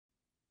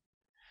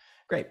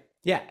Great.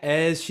 Yeah,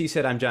 as she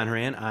said, I'm John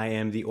Horan. I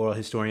am the oral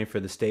historian for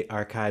the State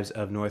Archives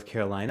of North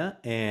Carolina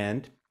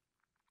and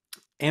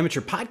amateur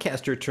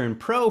podcaster turned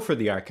pro for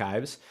the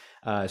archives.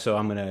 So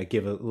I'm going to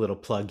give a little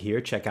plug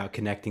here. Check out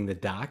Connecting the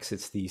Docs.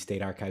 It's the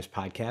State Archives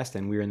podcast.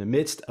 And we're in the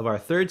midst of our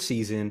third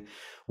season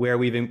where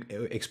we've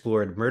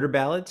explored murder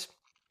ballads,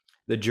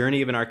 the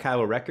journey of an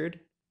archival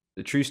record,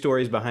 the true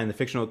stories behind the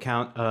fictional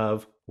account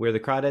of Where the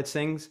Crawdad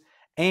Sings,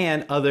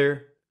 and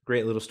other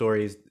great little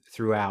stories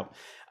throughout.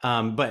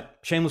 But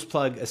shameless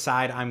plug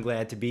aside, I'm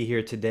glad to be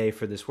here today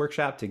for this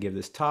workshop, to give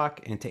this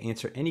talk, and to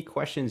answer any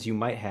questions you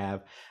might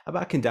have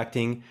about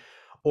conducting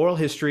oral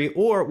history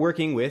or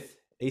working with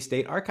a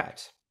state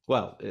archives.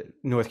 Well,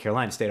 North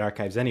Carolina State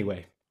Archives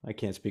anyway. I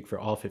can't speak for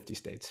all 50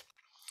 states.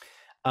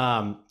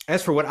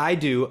 As for what I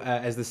do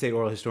as the state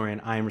oral historian,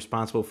 I am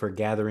responsible for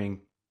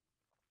gathering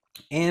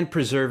and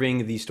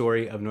preserving the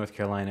story of North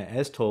Carolina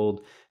as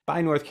told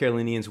by North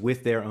Carolinians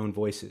with their own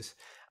voices.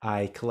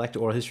 I collect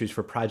oral histories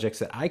for projects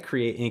that I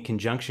create in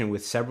conjunction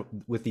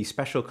with the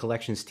Special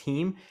Collections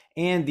team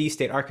and the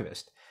state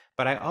archivist.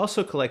 But I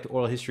also collect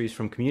oral histories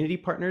from community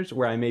partners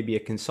where I may be a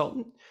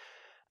consultant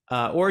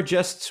or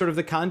just sort of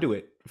the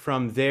conduit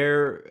from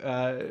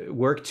their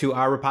work to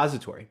our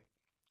repository.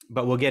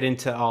 But we'll get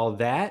into all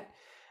that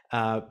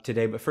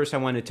today. But first, I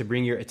wanted to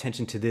bring your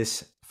attention to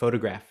this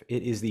photograph.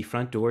 It is the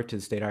front door to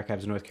the State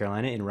Archives of North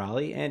Carolina in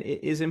Raleigh, and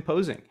it is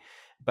imposing.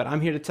 But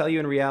I'm here to tell you,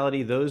 in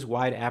reality, those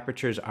wide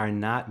apertures are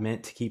not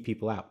meant to keep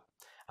people out.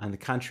 On the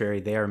contrary,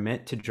 they are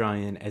meant to draw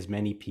in as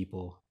many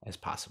people as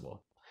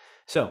possible.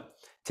 So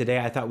today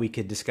I thought we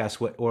could discuss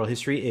what oral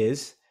history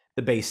is,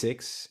 the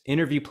basics,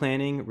 interview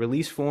planning,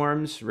 release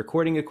forms,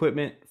 recording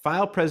equipment,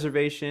 file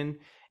preservation,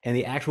 and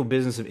the actual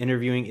business of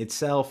interviewing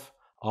itself,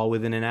 all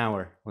within an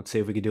hour. Let's see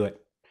if we could do it.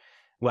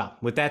 Well,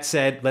 with that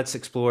said, let's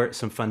explore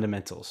some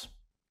fundamentals.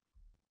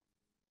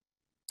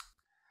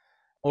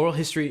 Oral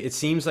history, it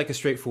seems like a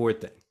straightforward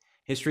thing.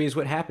 History is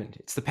what happened.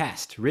 It's the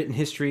past. Written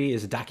history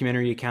is a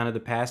documentary account of the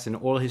past, and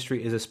oral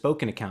history is a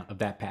spoken account of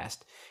that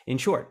past. In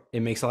short, it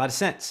makes a lot of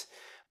sense.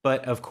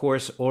 But of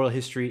course, oral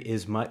history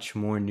is much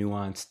more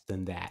nuanced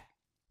than that.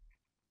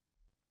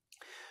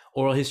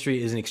 Oral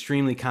history is an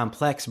extremely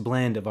complex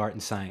blend of art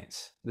and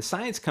science. The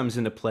science comes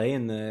into play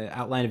in the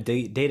outline of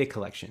data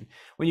collection.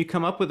 When you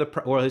come up with an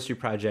oral history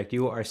project,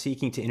 you are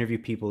seeking to interview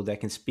people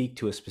that can speak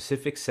to a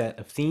specific set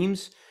of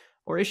themes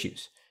or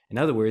issues. In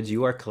other words,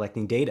 you are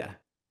collecting data.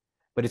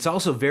 But it's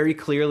also very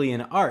clearly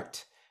an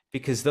art,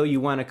 because though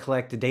you want to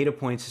collect the data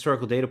points,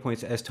 historical data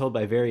points as told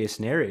by various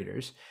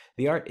narrators,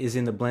 the art is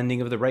in the blending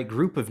of the right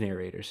group of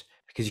narrators,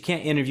 because you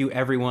can't interview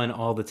everyone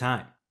all the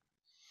time.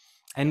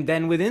 And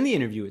then within the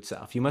interview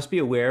itself, you must be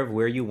aware of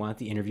where you want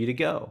the interview to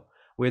go,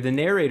 where the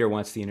narrator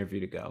wants the interview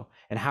to go,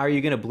 and how are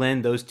you going to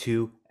blend those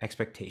two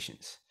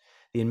expectations.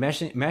 The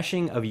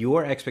enmeshing of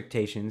your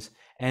expectations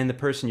and the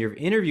person you're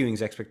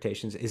interviewing's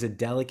expectations is a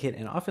delicate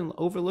and often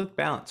overlooked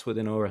balance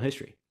within oral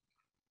history.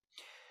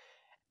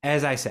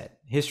 As I said,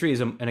 history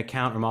is an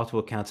account or multiple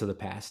accounts of the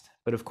past,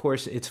 but of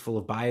course it's full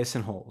of bias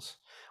and holes.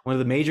 One of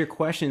the major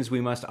questions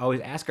we must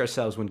always ask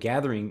ourselves when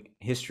gathering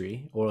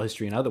history, oral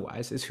history and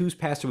otherwise, is whose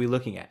past are we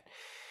looking at?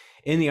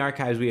 In the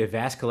archives, we have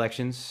vast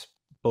collections,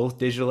 both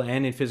digital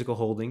and in physical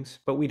holdings,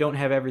 but we don't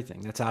have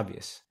everything. That's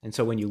obvious. And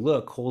so when you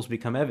look, holes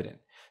become evident.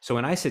 So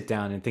when I sit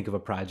down and think of a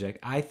project,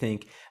 I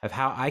think of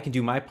how I can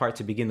do my part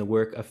to begin the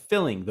work of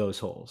filling those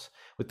holes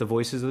with the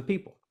voices of the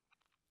people.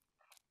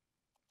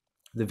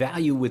 The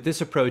value with this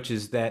approach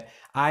is that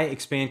I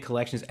expand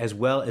collections as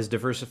well as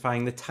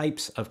diversifying the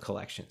types of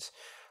collections.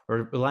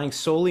 Or relying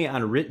solely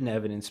on written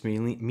evidence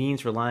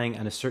means relying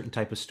on a certain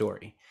type of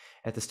story.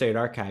 At the State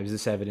Archives,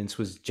 this evidence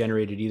was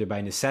generated either by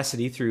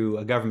necessity through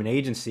a government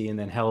agency and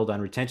then held on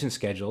retention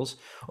schedules,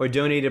 or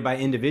donated by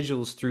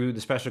individuals through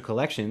the special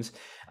collections.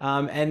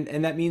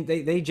 And that means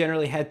they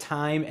generally had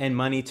time and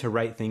money to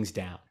write things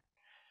down.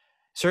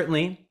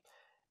 Certainly,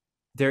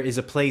 there is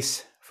a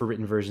place for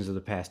written versions of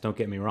the past, don't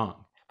get me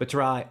wrong. But to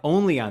rely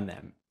only on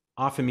them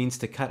often means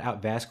to cut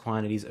out vast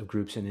quantities of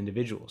groups and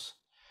individuals.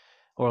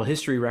 Oral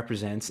history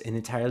represents an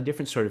entirely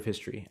different sort of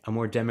history, a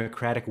more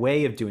democratic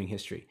way of doing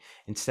history.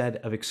 Instead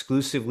of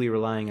exclusively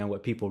relying on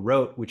what people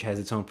wrote, which has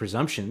its own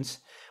presumptions,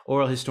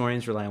 oral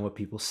historians rely on what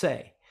people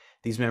say.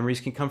 These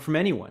memories can come from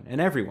anyone and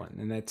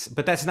everyone,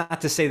 but that's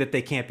not to say that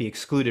they can't be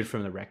excluded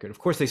from the record. Of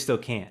course, they still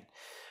can.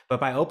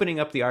 But by opening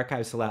up the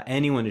archives to allow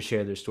anyone to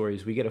share their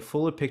stories, we get a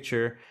fuller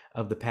picture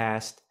of the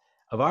past,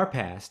 of our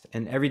past,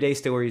 and everyday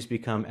stories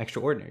become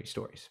extraordinary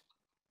stories.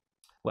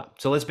 Well,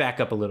 so let's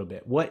back up a little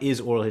bit. What is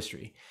oral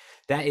history?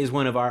 That is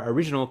one of our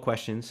original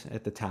questions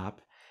at the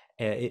top.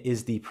 It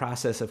is the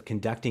process of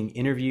conducting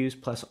interviews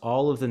plus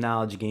all of the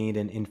knowledge gained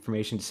and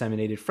information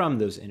disseminated from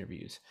those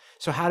interviews.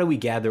 So how do we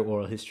gather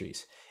oral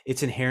histories?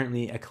 It's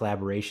inherently a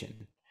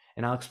collaboration,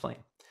 and I'll explain.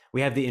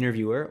 We have the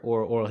interviewer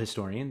or oral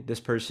historian. This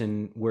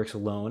person works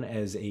alone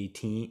as a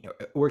team,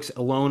 works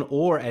alone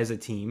or as a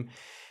team,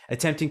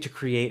 attempting to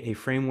create a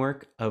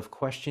framework of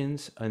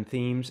questions and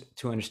themes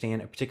to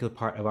understand a particular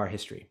part of our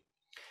history.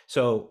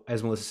 So,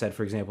 as Melissa said,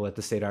 for example, at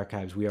the State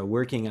Archives, we are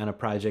working on a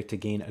project to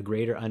gain a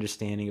greater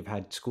understanding of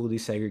how school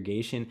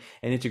desegregation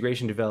and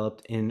integration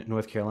developed in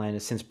North Carolina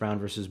since Brown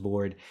versus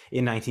Board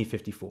in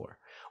 1954.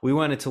 We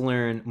wanted to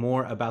learn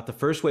more about the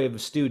first wave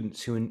of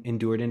students who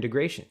endured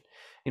integration.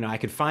 I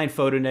could find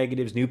photo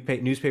negatives,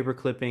 newspaper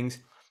clippings,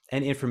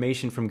 and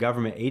information from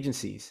government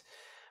agencies.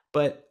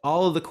 But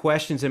all of the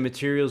questions and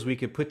materials we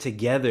could put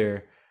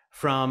together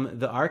from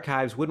the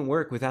archives wouldn't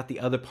work without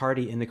the other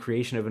party in the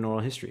creation of an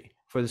oral history.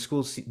 For the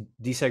school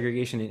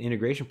desegregation and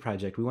integration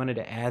project, we wanted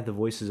to add the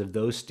voices of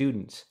those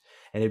students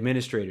and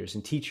administrators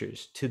and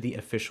teachers to the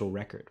official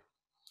record.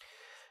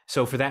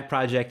 So for that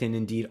project, and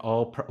indeed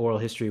all oral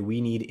history, we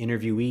need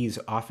interviewees,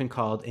 often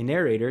called a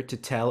narrator, to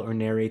tell or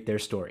narrate their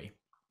story.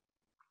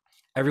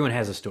 Everyone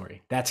has a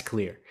story. That's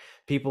clear.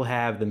 People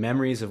have the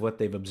memories of what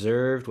they've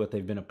observed, what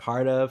they've been a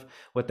part of,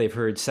 what they've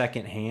heard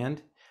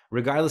secondhand.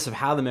 Regardless of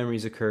how the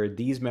memories occurred,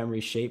 these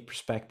memories shape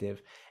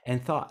perspective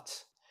and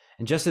thoughts.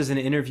 And just as an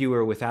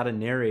interviewer without a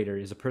narrator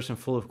is a person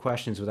full of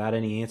questions without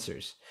any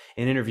answers,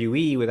 an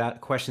interviewee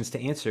without questions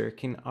to answer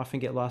can often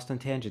get lost on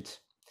tangents.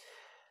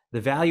 The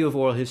value of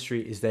oral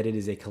history is that it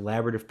is a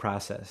collaborative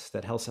process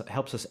that helps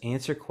us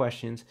answer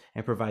questions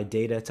and provide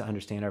data to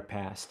understand our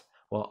past,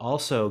 while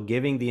also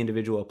giving the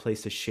individual a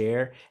place to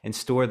share and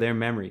store their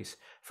memories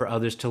for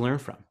others to learn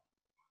from.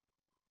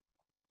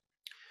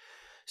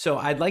 So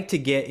I'd like to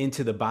get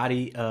into the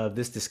body of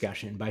this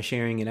discussion by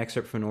sharing an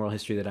excerpt from an oral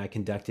history that I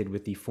conducted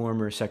with the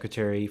former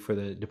Secretary for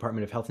the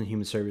Department of Health and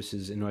Human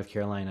Services in North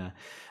Carolina,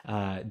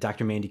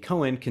 Dr. Mandy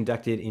Cohen,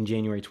 conducted in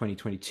January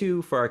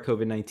 2022 for our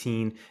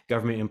COVID-19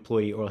 Government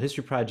Employee Oral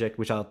History Project,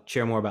 which I'll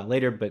share more about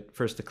later, but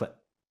first the clip.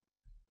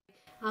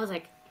 I was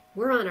like,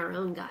 we're on our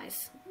own,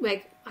 guys.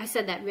 Like, I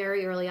said that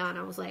very early on.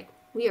 I was like,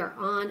 we are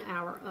on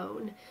our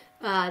own.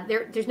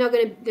 There's not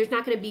going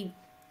to be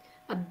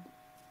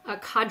a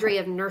cadre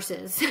of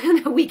nurses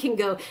that we can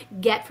go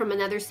get from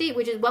another state,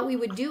 which is what we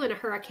would do in a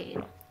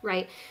hurricane,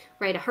 right?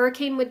 Right. A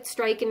hurricane would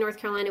strike in North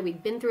Carolina.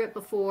 We'd been through it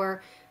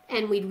before,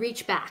 and we'd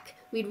reach back.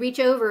 We'd reach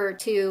over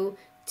to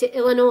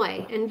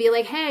Illinois and be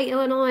like, hey,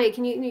 Illinois,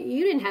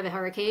 you didn't have a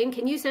hurricane.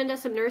 Can you send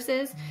us some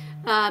nurses?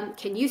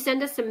 Can you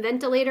send us some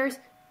ventilators?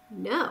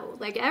 No,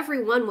 like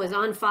everyone was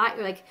on fire.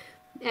 Like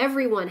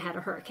everyone had a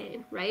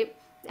hurricane, right?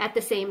 At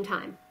the same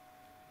time.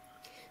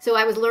 So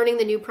I was learning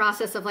the new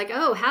process of like,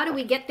 oh, how do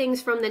we get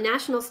things from the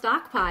national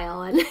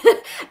stockpile? And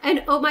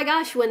and oh my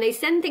gosh, when they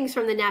send things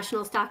from the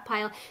national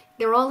stockpile,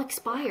 they're all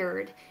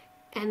expired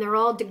and they're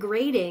all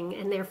degrading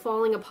and they're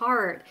falling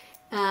apart.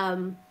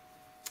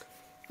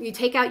 You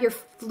take out your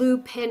flu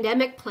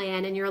pandemic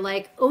plan and you're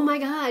like, oh my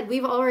God,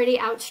 we've already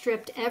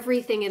outstripped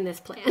everything in this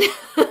plan.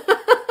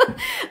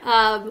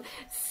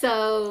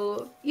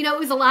 So, it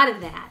was a lot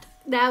of that.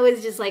 That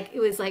was just like, it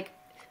was a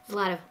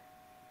lot of,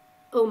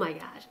 oh my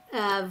God,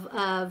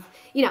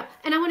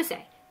 and I want to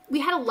say, we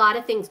had a lot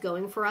of things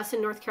going for us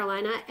in North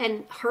Carolina,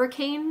 and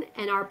hurricane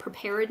and our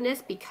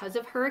preparedness because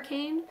of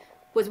hurricane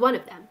was one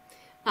of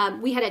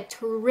them. We had a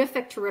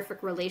terrific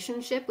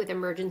relationship with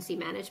emergency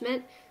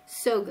management.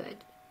 So good.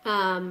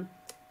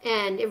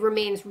 And it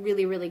remains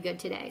really, really good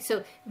today.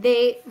 So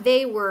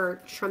they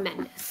were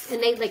tremendous,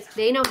 and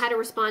they know how to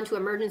respond to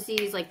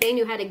emergencies. Like they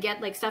knew how to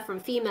get like stuff from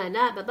FEMA and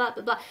blah, blah, blah,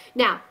 blah, blah.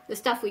 Now the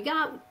stuff we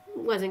got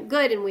wasn't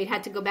good and we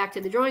had to go back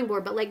to the drawing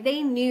board, but like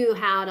they knew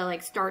how to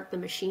like start the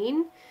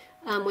machine,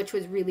 which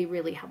was really,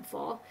 really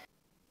helpful.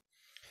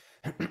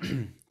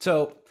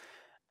 So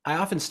I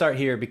often start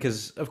here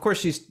because, of course,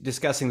 she's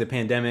discussing the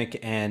pandemic,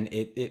 and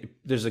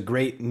there's a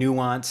great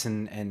nuance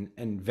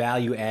and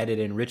value added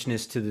and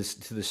richness to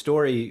the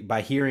story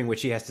by hearing what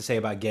she has to say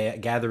about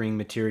gathering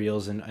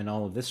materials and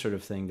all of this sort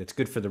of thing. That's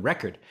good for the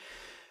record.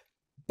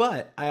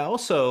 But I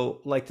also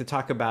like to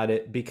talk about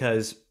it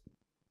because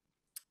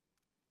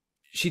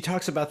she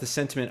talks about the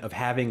sentiment of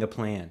having a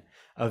plan,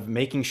 of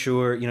making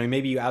sure,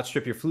 maybe you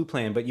outstrip your flu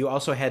plan, but you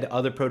also had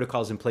other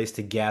protocols in place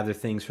to gather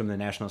things from the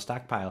national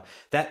stockpile.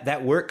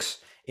 That works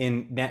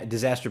in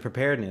disaster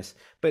preparedness,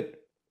 but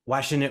why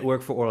shouldn't it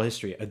work for oral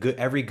history?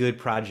 Every good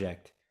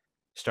project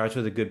starts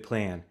with a good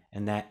plan,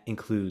 and that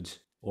includes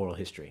oral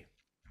history.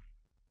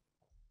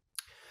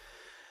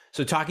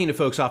 So talking to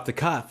folks off the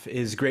cuff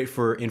is great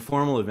for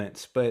informal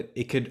events, but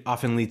it could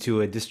often lead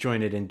to a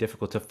disjointed and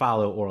difficult to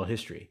follow oral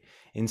history.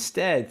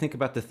 Instead, think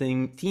about the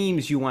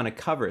themes you want to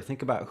cover.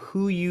 Think about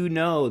who you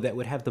know that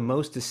would have the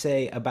most to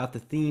say about the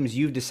themes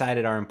you've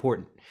decided are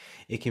important.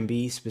 It can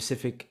be a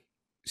specific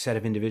set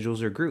of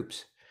individuals or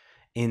groups.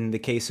 In the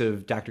case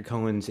of Dr.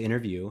 Cohen's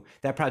interview,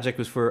 that project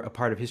was for a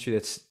part of history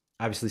that's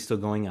obviously still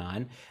going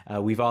on.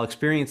 We've all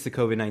experienced the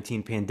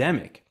COVID-19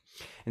 pandemic,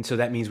 and so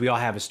that means we all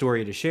have a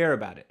story to share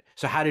about it.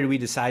 So how did we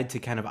decide to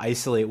kind of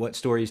isolate what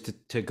stories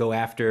to go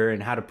after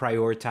and how to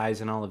prioritize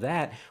and all of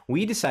that?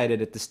 We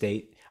decided at the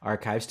State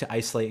Archives to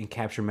isolate and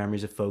capture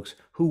memories of folks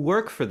who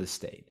work for the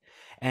state,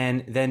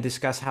 and then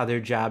discuss how their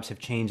jobs have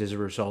changed as a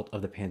result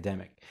of the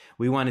pandemic.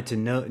 We wanted to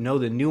know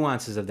the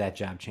nuances of that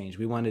job change.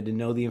 We wanted to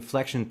know the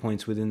inflection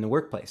points within the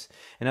workplace.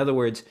 In other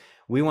words,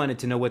 we wanted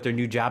to know what their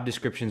new job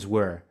descriptions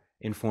were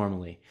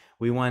informally.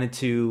 We wanted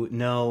to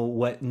know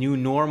what new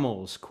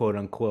normals, quote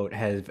unquote,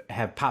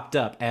 have popped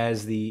up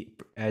as the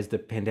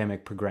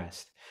pandemic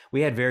progressed.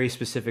 We had very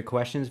specific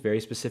questions, very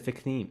specific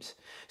themes.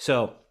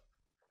 So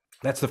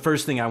that's the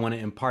first thing I want to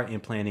impart in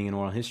planning and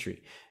oral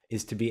history,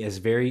 is to be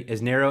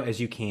as narrow as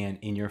you can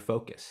in your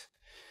focus.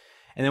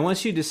 And then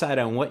once you decide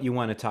on what you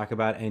want to talk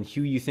about and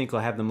who you think will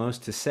have the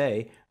most to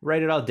say,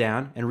 write it all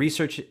down and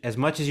research as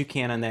much as you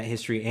can on that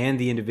history and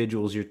the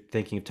individuals you're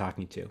thinking of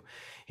talking to.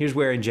 Here's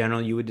where, in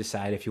general, you would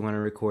decide if you want to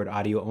record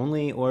audio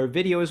only or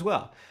video as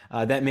well.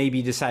 That may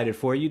be decided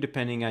for you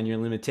depending on your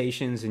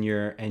limitations and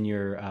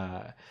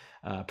your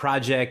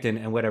project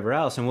and whatever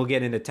else. And we'll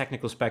get into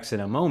technical specs in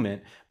a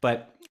moment,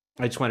 but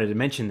I just wanted to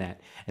mention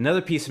that.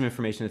 Another piece of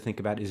information to think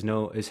about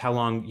is how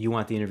long you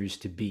want the interviews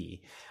to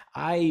be.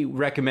 I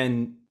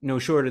recommend no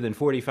shorter than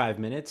 45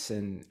 minutes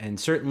and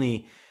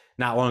certainly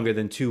not longer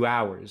than 2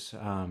 hours.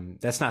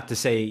 That's not to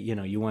say,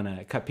 you want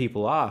to cut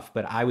people off,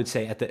 but I would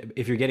say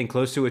if you're getting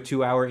close to a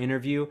 2-hour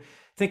interview,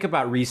 think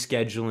about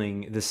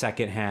rescheduling the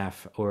second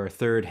half or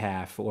third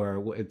half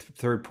or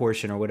third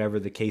portion or whatever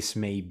the case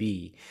may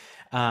be.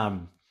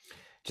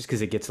 Just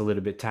because it gets a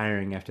little bit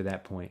tiring after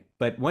that point.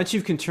 But once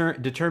you've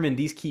determined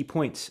these key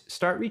points,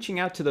 start reaching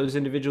out to those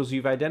individuals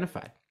you've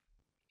identified.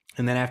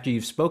 And then after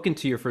you've spoken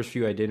to your first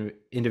few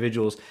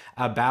individuals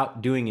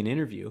about doing an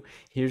interview,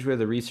 here's where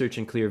the research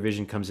and clear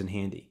vision comes in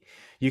handy.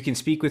 You can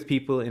speak with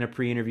people in a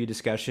pre-interview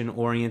discussion,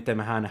 orient them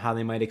on how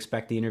they might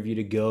expect the interview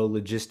to go,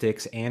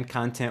 logistics and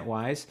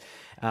content-wise.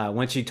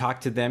 Once you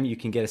talk to them, you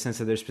can get a sense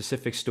of their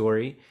specific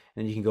story,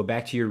 and you can go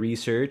back to your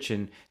research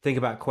and think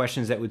about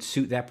questions that would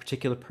suit that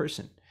particular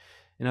person.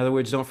 In other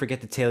words, don't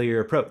forget to tailor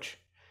your approach.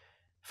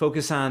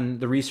 Focus on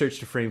the research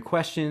to frame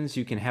questions.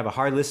 You can have a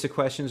hard list of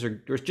questions or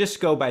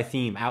just go by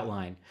theme,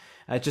 outline.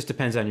 It just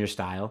depends on your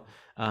style.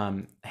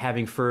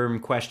 Having firm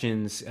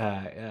questions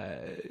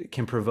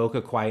can provoke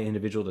a quiet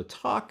individual to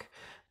talk,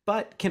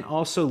 but can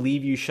also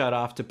leave you shut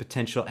off to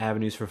potential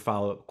avenues for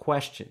follow-up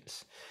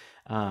questions.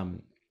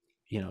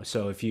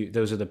 So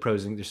those are the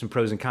pros, and there's some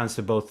pros and cons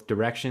to both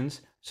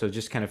directions. So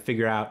just kind of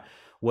figure out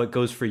what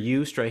goes for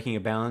you. Striking a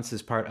balance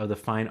is part of the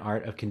fine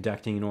art of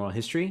conducting an oral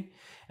history.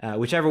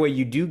 Whichever way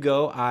you do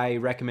go, I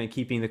recommend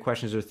keeping the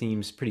questions or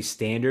themes pretty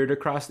standard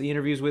across the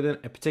interviews within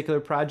a particular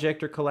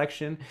project or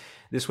collection.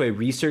 This way,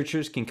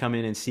 researchers can come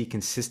in and see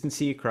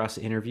consistency across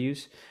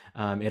interviews.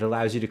 It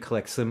allows you to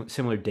collect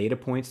similar data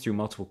points through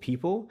multiple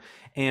people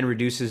and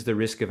reduces the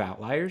risk of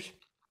outliers.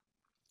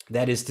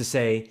 That is to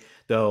say,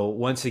 though,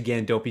 once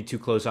again, don't be too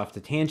close off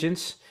the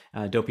tangents.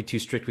 Don't be too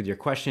strict with your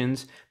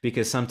questions,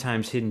 because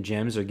sometimes hidden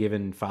gems are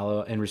given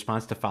in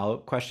response to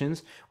follow-up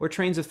questions or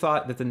trains of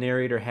thought that the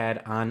narrator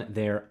had on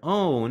their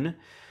own.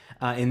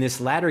 In this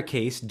latter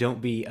case,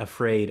 don't be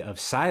afraid of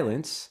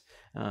silence.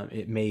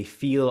 It may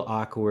feel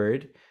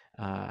awkward,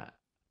 and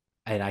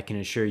I can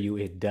assure you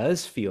it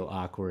does feel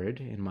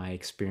awkward in my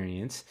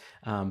experience.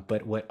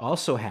 But what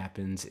also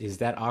happens is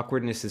that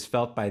awkwardness is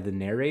felt by the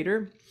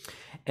narrator.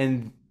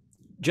 And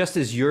just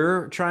as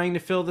you're trying to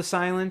fill the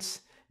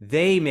silence,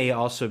 they may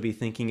also be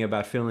thinking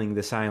about filling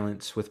the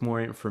silence with more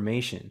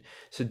information.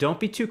 So don't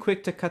be too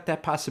quick to cut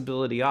that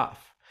possibility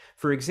off.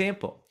 For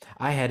example,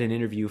 I had an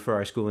interview for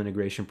our school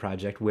integration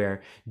project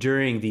where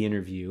during the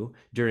interview,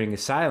 during a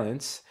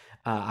silence,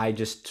 I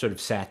just sort of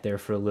sat there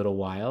for a little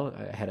while.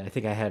 I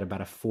think I had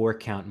about a 4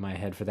 count in my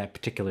head for that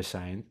particular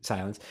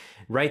silence.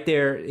 Right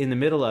there in the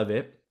middle of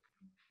it,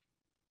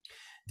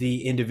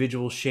 the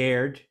individual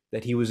shared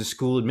that he was a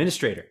school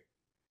administrator.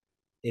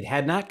 It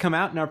had not come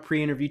out in our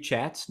pre-interview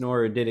chats,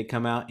 nor did it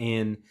come out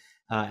in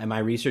my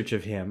research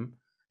of him.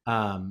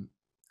 And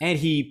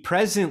he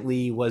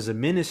presently was a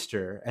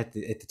minister at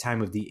the time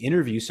of the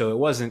interview, so it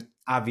wasn't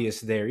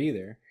obvious there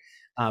either.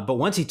 But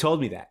once he told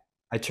me that,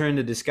 I turned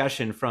the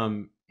discussion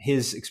from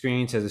his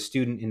experience as a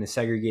student in a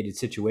segregated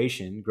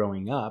situation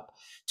growing up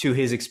to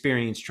his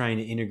experience trying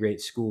to integrate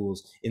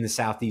schools in the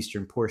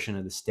southeastern portion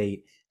of the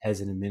state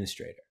as an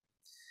administrator.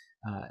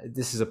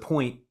 This is a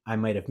point I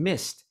might have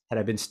missed had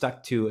I been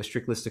stuck to a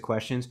strict list of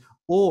questions,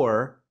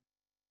 or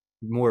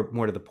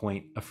more to the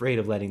point, afraid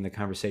of letting the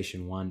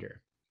conversation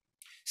wander.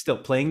 Still,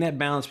 playing that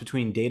balance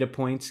between data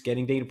points,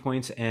 getting data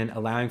points, and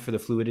allowing for the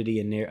fluidity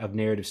of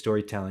narrative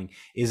storytelling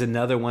is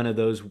another one of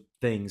those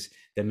things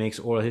that makes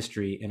oral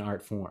history an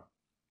art form.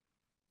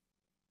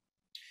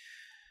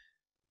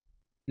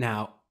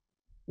 Now,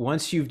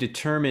 once you've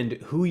determined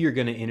who you're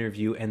going to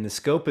interview and the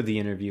scope of the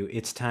interview,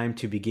 it's time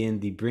to begin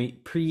the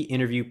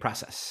pre-interview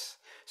process.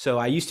 So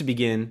I used to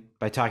begin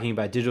by talking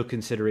about digital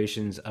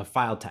considerations of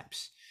file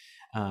types.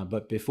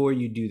 But before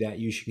you do that,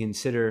 you should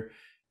consider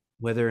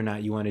whether or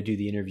not you want to do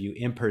the interview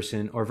in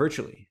person or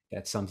virtually.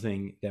 That's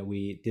something that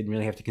we didn't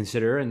really have to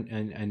consider,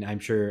 and I'm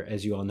sure,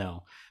 as you all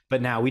know,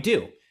 but now we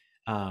do.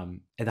 At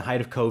the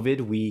height of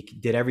COVID, we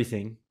did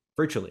everything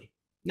virtually.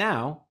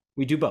 Now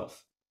we do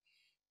both.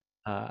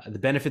 The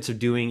benefits of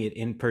doing it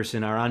in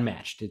person are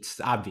unmatched.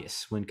 It's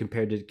obvious when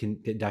compared to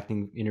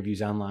conducting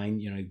interviews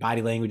online.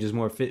 Body language is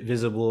more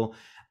visible.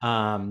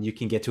 You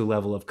can get to a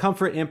level of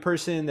comfort in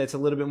person that's a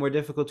little bit more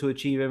difficult to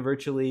achieve in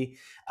virtually.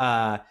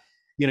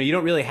 you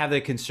don't really have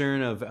the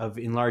concern of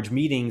in large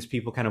meetings,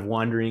 people kind of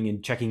wandering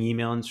and checking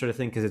email and sort of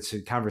thing, because it's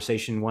a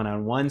conversation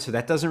one-on-one. So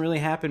that doesn't really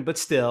happen, but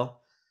still,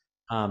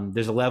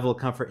 there's a level of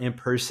comfort in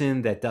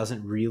person that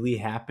doesn't really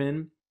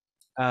happen,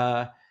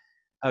 uh,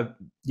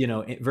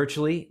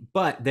 virtually.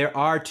 But there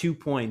are 2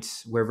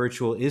 points where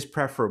virtual is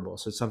preferable.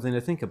 So it's something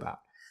to think about.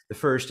 The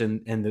first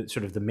and the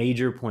sort of the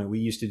major point, we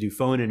used to do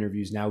phone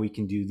interviews. Now we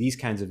can do these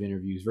kinds of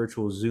interviews,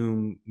 virtual,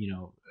 Zoom,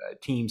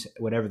 Teams,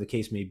 whatever the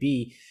case may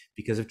be,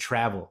 because of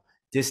travel.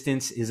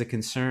 Distance is a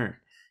concern.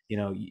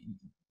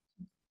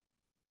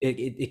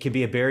 It can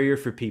be a barrier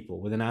for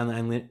people. With an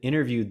online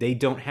interview, they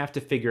don't have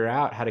to figure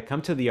out how to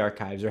come to the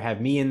archives or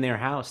have me in their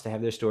house to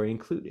have their story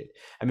included.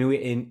 I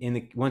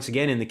mean, once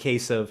again, in the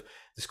case of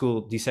the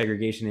School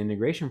Desegregation and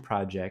Integration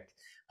Project,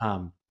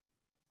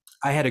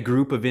 I had a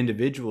group of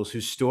individuals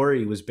whose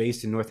story was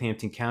based in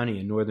Northampton County,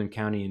 in Northern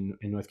County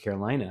in North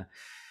Carolina,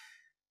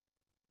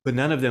 but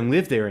none of them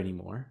lived there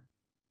anymore.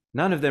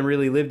 None of them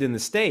really lived in the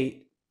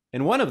state,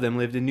 and one of them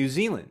lived in New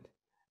Zealand.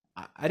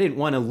 I didn't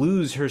want to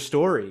lose her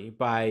story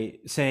by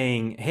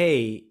saying,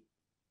 hey,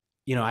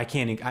 I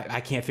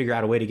can't figure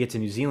out a way to get to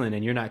New Zealand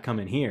and you're not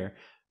coming here.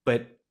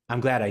 But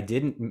I'm glad I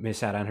didn't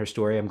miss out on her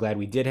story. I'm glad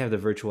we did have the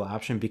virtual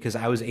option, because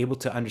I was able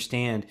to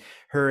understand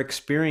her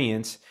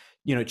experience,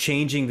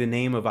 changing the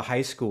name of a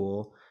high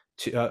school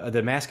to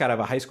the mascot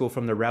of a high school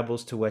from the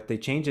Rebels to what they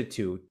changed it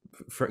to,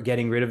 for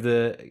getting rid of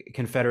the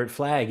Confederate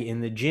flag in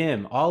the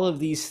gym. All of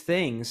these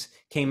things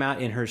came out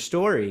in her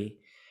story.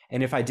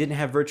 And if I didn't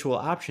have virtual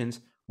options,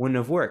 wouldn't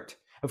have worked.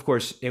 Of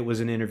course, it was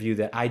an interview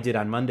that I did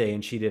on Monday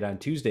and she did on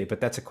Tuesday, but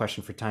that's a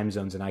question for time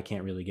zones, and I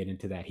can't really get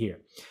into that here.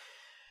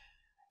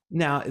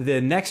 Now, the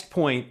next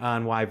point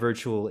on why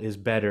virtual is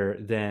better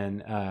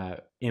than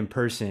in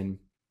person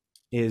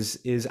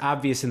is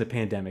obvious in the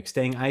pandemic.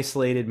 Staying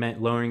isolated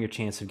meant lowering your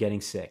chance of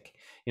getting sick.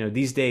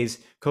 These days,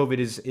 COVID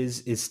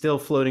is still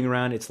floating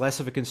around. It's less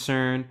of a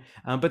concern,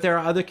 but there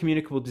are other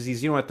communicable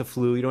diseases. You don't want the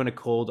flu, you don't want a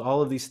cold,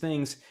 all of these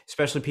things,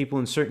 especially people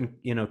in certain,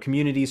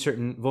 communities,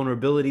 certain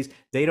vulnerabilities,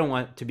 they don't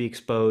want to be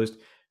exposed.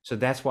 So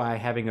that's why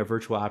having a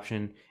virtual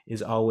option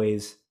is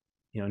always,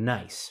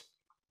 nice.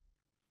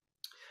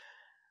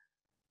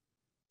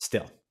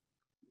 Still,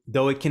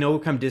 though it can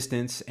overcome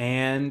distance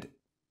and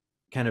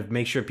kind of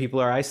make sure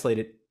people are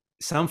isolated,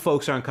 some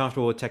folks are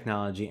uncomfortable with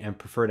technology and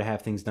prefer to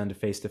have things done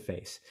face to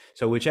face.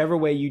 So whichever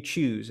way you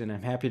choose, and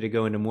I'm happy to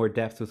go into more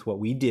depth with what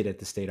we did at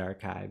the State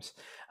Archives,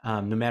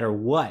 no matter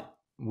what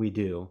we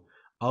do,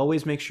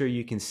 always make sure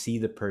you can see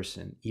the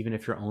person, even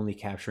if you're only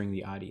capturing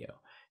the audio.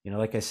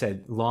 Like I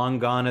said, long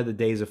gone are the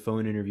days of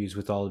phone interviews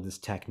with all of this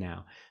tech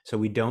now. So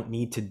we don't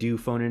need to do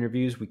phone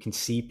interviews. We can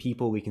see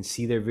people, we can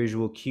see their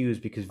visual cues,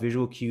 because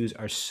visual cues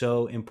are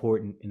so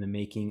important in the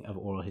making of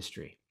oral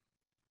history.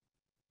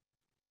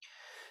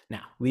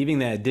 Now, leaving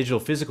that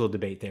digital physical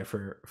debate there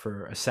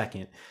for a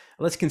second,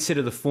 let's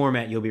consider the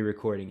format you'll be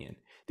recording in.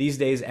 These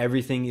days,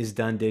 everything is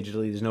done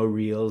digitally. There's no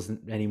reels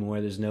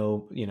anymore. There's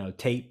no,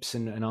 tapes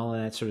and all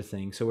of that sort of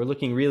thing. So we're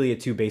looking really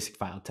at 2 basic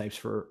file types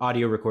for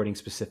audio recording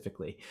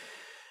specifically,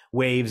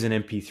 waves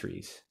and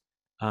MP3s.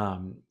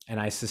 And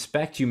I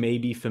suspect you may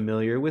be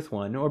familiar with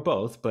one or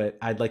both, but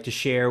I'd like to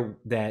share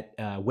that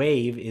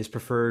wave is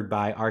preferred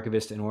by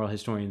logists and oral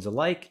historians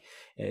alike.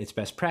 It's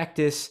best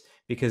practice,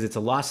 because it's a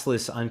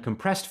lossless,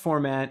 uncompressed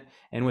format.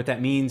 And what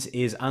that means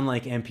is,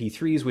 unlike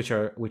MP3s, which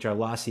are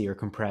lossy or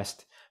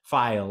compressed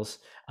files,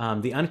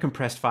 the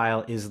uncompressed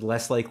file is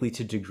less likely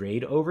to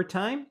degrade over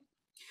time.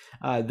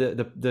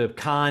 The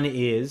con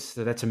is,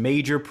 so that's a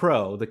major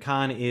pro. The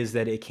con is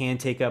that it can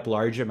take up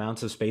large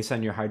amounts of space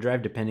on your hard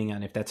drive, depending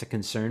on if that's a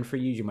concern for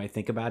you. You might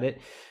think about it.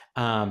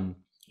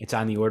 It's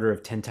on the order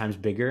of 10 times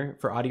bigger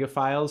for audio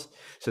files.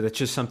 So that's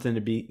just something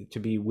to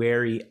be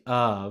wary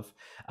of.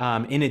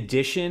 In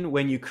addition,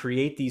 when you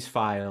create these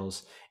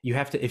files, you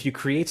have to, if you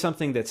create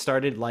something that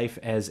started life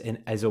as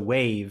a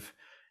wave,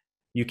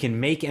 you can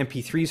make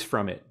MP3s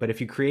from it. But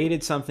if you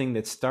created something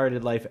that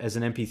started life as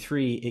an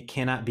MP3, it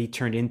cannot be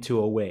turned into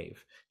a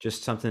wave.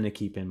 Just something to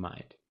keep in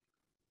mind.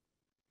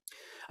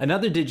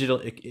 Another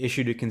digital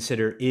issue to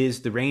consider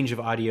is the range of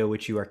audio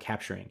which you are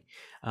capturing.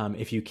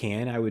 If you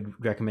can, I would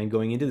recommend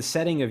going into the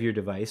setting of your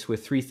device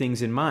with 3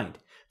 things in mind.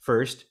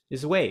 First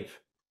is wave.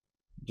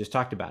 Just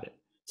talked about it.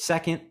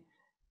 Second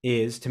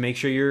is to make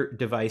sure your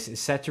device is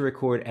set to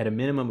record at a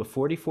minimum of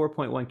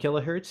 44.1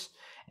 kilohertz.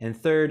 And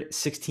third,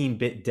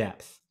 16-bit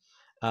depth.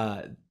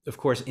 Of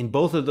course, in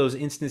both of those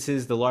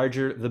instances, the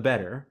larger, the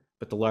better,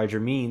 but the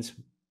larger means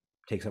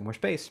takes up more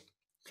space.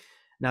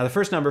 Now, the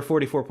first number,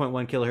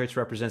 44.1 kilohertz,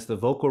 represents the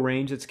vocal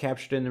range that's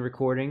captured in the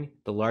recording.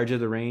 The larger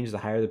the range, the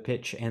higher the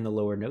pitch and the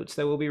lower notes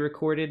that will be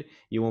recorded.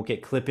 You won't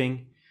get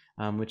clipping,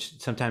 which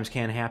sometimes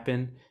can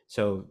happen.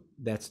 So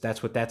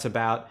that's what that's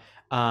about.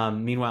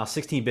 Meanwhile,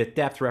 16-bit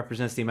depth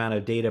represents the amount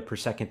of data per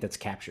second that's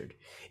captured.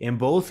 In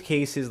both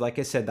cases, like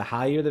I said, the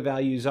higher the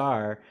values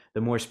are,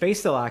 the more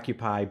space they'll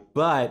occupy,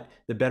 but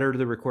the better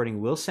the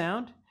recording will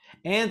sound,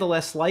 and the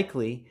less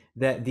likely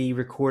that the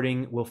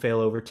recording will fail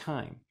over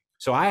time.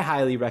 So I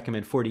highly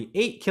recommend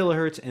 48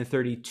 kilohertz and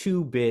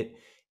 32-bit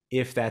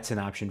if that's an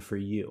option for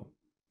you.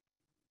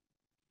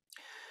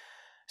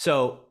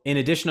 So, in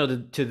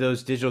addition to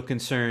those digital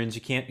concerns,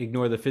 you can't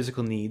ignore the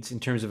physical needs. In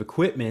terms of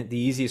equipment, the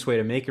easiest way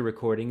to make a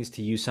recording is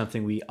to use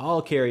something we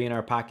all carry in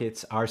our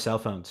pockets, our cell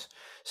phones.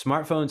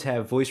 Smartphones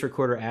have voice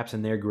recorder apps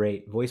and they're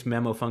great. Voice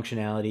memo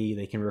functionality,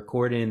 they can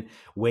record in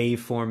WAV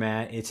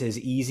format. It's as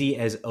easy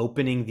as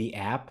opening the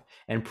app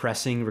and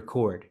pressing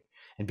record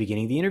and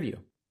beginning the interview.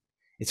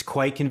 It's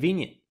quite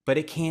convenient, but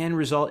it can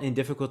result in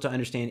difficult to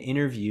understand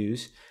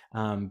interviews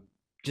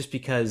just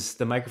because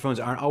the microphones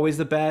aren't always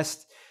the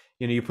best.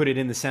 You put it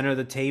in the center of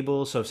the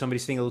table, so if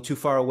somebody's sitting a little too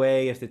far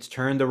away, if it's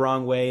turned the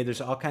wrong way, there's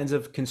all kinds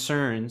of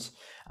concerns.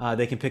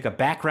 They can pick up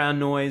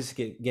background noise,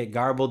 get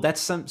garbled. That's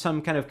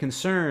some kind of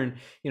concern,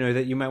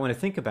 that you might want to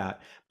think about.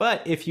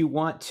 But if you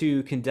want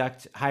to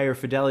conduct higher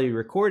fidelity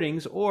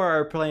recordings or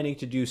are planning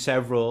to do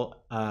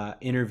several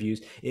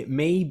interviews, it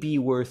may be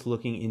worth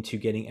looking into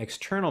getting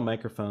external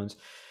microphones.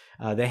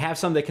 They have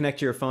some that connect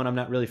to your phone. I'm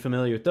not really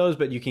familiar with those,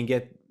 but you can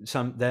get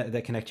some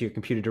that connect to your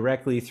computer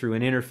directly through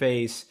an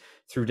interface,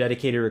 through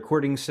dedicated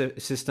recording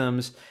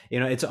systems.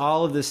 It's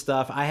all of this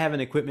stuff. I have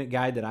an equipment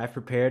guide that I've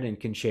prepared and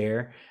can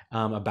share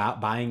about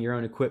buying your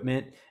own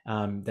equipment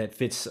that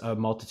fits a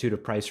multitude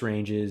of price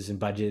ranges and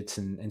budgets.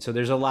 And so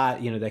there's a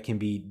lot, that can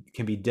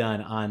be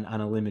done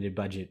on a limited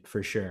budget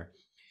for sure.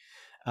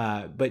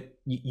 But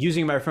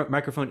using a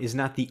microphone is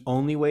not the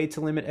only way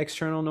to limit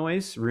external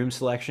noise. Room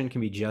selection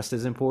can be just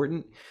as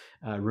important.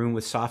 Room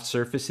with soft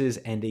surfaces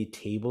and a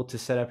table to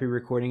set up your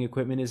recording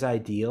equipment is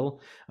ideal.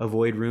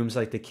 Avoid rooms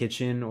like the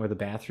kitchen or the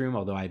bathroom,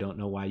 although I don't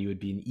know why you would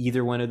be in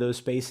either one of those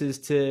spaces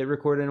to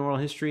record an oral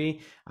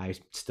history. I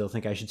still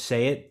think I should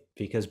say it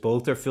because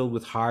both are filled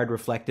with hard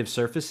reflective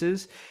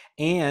surfaces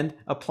and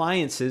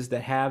appliances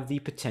that have the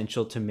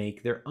potential to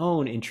make their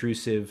own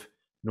intrusive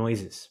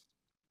noises.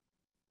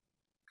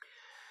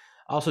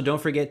 Also,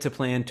 don't forget to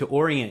plan to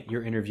orient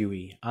your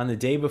interviewee. On the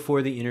day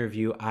before the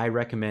interview, I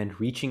recommend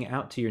reaching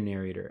out to your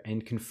narrator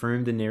and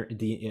confirm the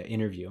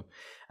interview.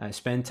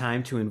 Spend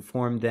time to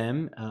inform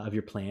them of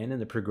your plan and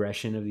the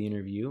progression of the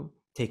interview.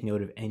 Take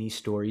note of any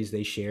stories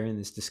they share in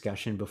this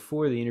discussion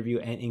before the interview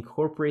and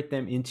incorporate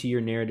them into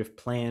your narrative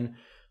plan,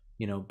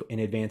 in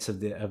advance of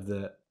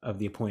the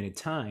appointed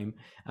time.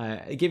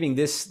 Giving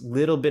this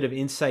little bit of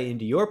insight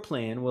into your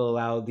plan will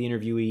allow the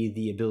interviewee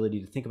the ability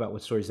to think about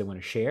what stories they want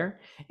to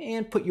share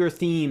and put your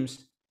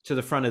themes to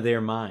the front of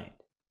their mind.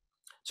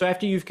 So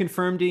after you've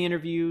confirmed the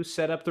interview,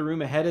 set up the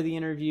room ahead of the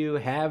interview,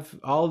 have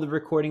all the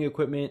recording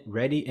equipment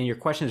ready and your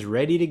questions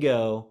ready to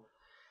go,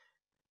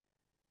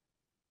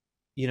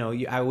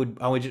 I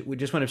would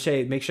just want to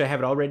say, make sure I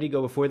have it all ready to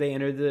go before they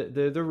enter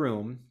the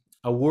room.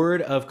 A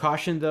word of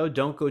caution, though,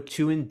 don't go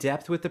too in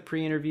depth with the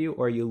pre-interview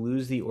or you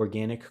lose the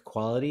organic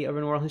quality of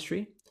an oral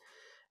history.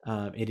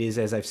 It is,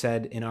 as I've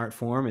said, in art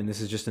form, and this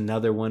is just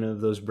another one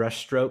of those brush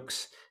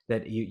strokes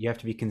that you have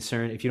to be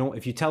concerned. If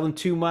you tell them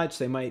too much,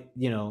 they might,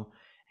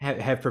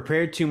 have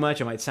prepared too much.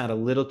 It might sound a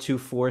little too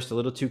forced, a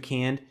little too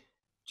canned.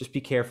 Just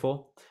be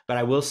careful. But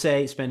I will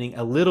say spending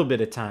a little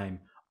bit of time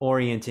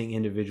orienting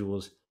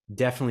individuals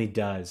definitely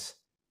does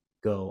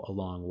go a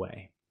long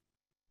way.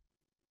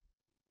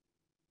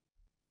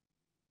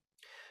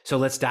 So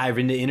let's dive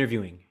into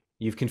interviewing.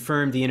 You've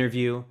confirmed the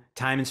interview,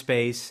 time and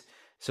space.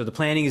 So the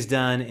planning is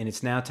done and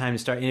it's now time to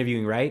start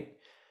interviewing, right?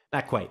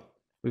 Not quite.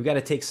 We've got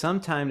to take some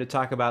time to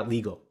talk about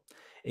legal.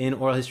 In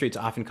oral history, it's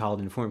often called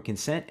informed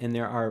consent, and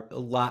there are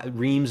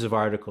reams of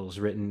articles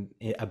written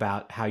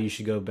about how you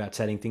should go about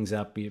setting things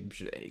up,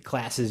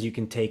 classes you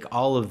can take,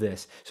 all of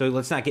this. So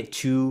let's not get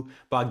too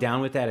bogged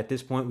down with that at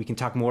this point. We can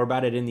talk more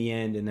about it in the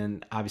end, and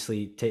then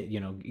obviously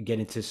get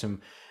into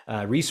some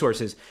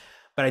resources.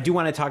 But I do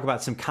want to talk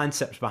about some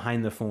concepts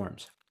behind the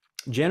forms.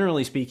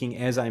 Generally speaking,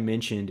 as I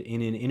mentioned,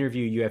 in an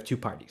interview, you have two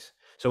parties.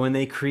 So when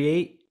they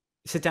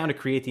sit down to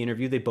create the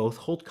interview, they both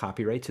hold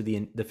copyright to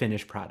the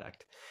finished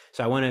product.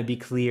 So I want to be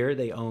clear,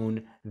 they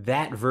own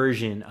that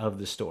version of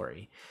the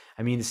story.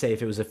 I mean to say,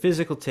 if it was a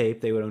physical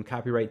tape, they would own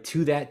copyright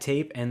to that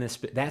tape and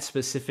that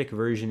specific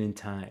version in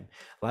time.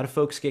 A lot of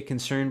folks get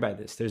concerned by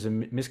this. There's a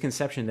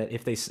misconception that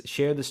if they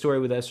share the story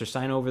with us or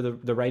sign over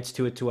the rights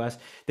to it to us,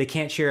 they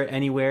can't share it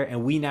anywhere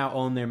and we now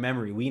own their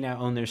memory. We now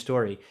own their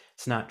story.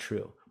 It's not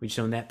true. We just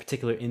own that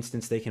particular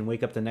instance. They can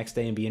wake up the next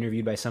day and be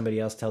interviewed by somebody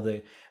else, tell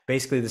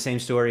basically the same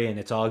story, and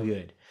it's all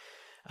good.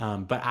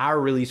 But our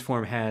release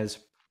form has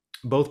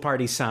both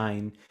parties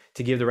sign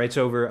to give the rights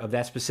over of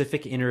that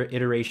specific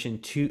iteration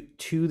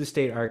to the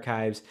state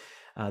archives.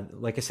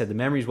 Like I said, the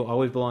memories will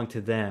always belong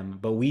to them,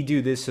 but we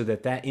do this so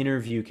that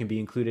interview can be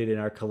included in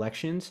our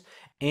collections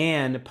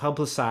and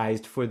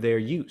publicized for their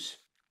use.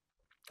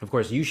 Of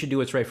course, you should do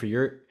what's right for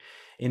your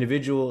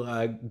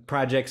individual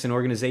projects and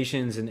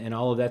organizations and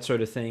all of that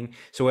sort of thing.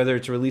 So whether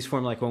it's a release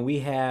form like one we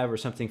have or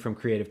something from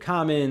Creative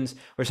Commons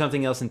or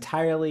something else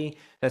entirely,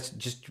 that's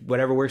just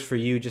whatever works for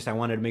you. Just I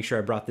wanted to make sure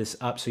I brought this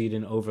up so you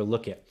didn't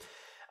overlook it.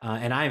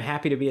 And I'm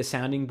happy to be a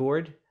sounding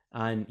board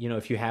on,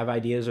 if you have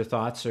ideas or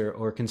thoughts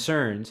or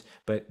concerns,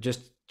 but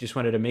just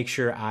wanted to make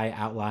sure I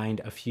outlined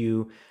a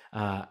few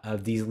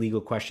of these legal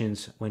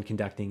questions when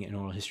conducting an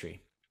oral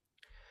history.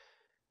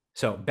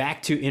 So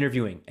back to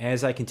interviewing.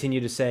 As I continue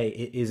to say,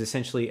 it is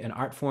essentially an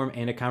art form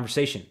and a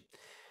conversation.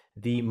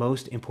 The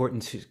most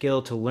important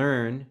skill to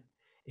learn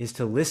is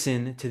to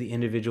listen to the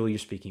individual you're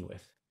speaking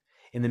with.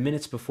 In the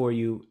minutes before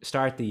you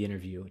start the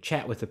interview,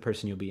 chat with the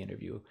person you'll be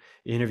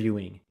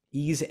interviewing.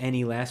 Ease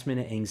any last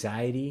minute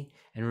anxiety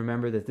and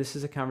remember that this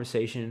is a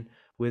conversation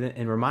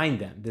and remind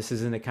them this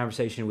isn't a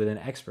conversation with an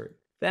expert,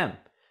 them.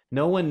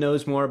 No one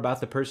knows more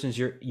about the person's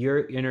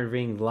you're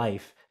interviewing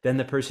life than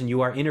the person you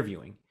are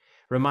interviewing.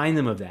 Remind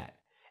them of that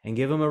and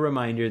give them a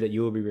reminder that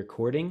you will be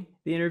recording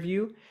the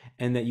interview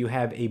and that you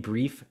have a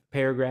brief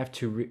paragraph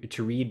to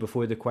read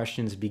before the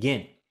questions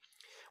begin.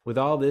 With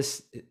all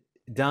this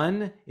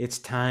done, it's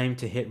time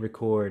to hit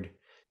record.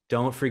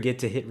 Don't forget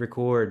to hit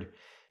record.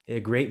 A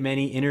great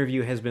many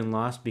interview has been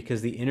lost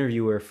because the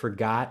interviewer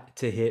forgot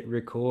to hit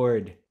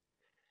record.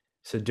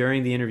 So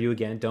during the interview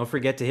again, don't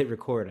forget to hit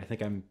record. I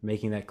think I'm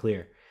making that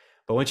clear.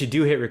 But once you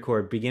do hit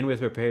record, begin with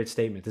a prepared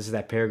statement. This is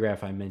that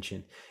paragraph I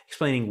mentioned,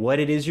 explaining what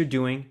it is you're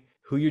doing,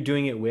 who you're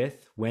doing it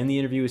with, when the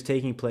interview is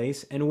taking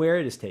place, and where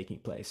it is taking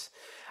place.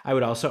 I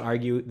would also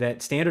argue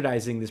that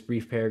standardizing this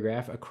brief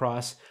paragraph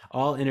across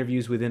all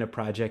interviews within a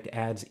project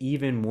adds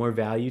even more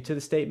value to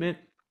the statement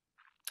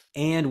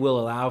and will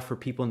allow for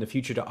people in the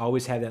future to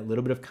always have that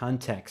little bit of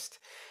context.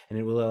 And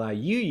it will allow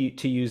you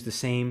to use the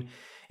same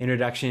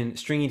introduction,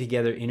 stringing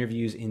together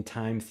interviews in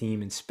time,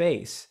 theme, and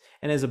space.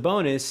 And as a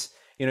bonus,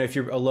 if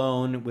you're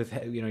alone with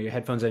your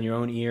headphones on your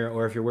own ear,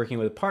 or if you're working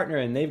with a partner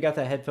and they've got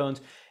the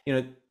headphones,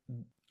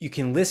 you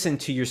can listen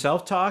to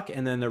yourself talk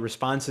and then the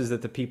responses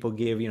that the people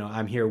give,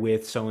 I'm here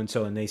with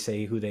so-and-so, and they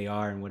say who they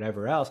are and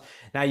whatever else.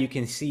 Now you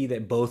can see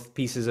that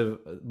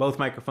both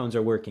microphones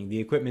are working.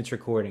 The equipment's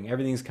recording,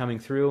 everything's coming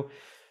through.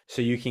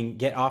 So you can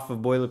get off of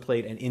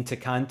boilerplate and into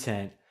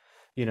content,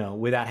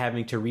 without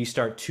having to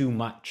restart too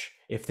much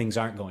if things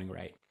aren't going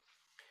right.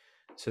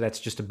 So that's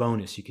just a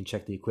bonus. You can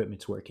check the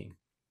equipment's working.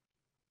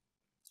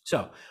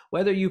 So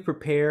whether you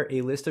prepare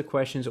a list of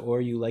questions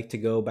or you like to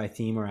go by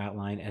theme or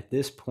outline, at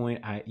this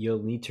point,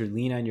 you'll need to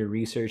lean on your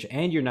research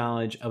and your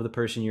knowledge of the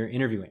person you're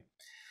interviewing.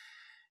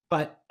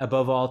 But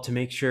above all, to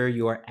make sure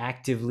you are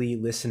actively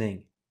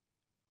listening.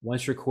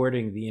 Once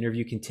recording, the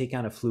interview can take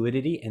on a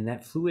fluidity, and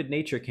that fluid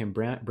nature can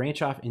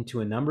branch off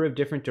into a number of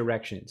different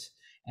directions.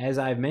 As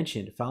I've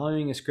mentioned,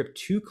 following a script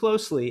too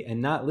closely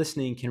and not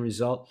listening can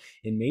result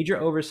in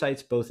major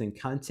oversights, both in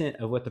content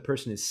of what the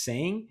person is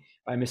saying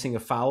by missing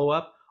a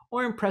follow-up,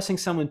 or impressing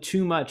someone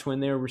too much when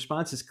their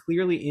responses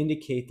clearly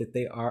indicate that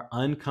they are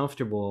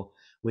uncomfortable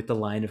with the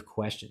line of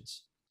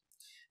questions.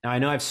 Now, I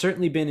know I've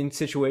certainly been in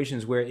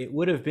situations where it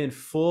would have been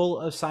full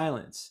of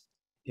silence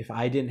if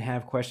I didn't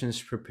have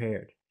questions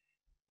prepared.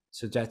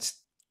 So that's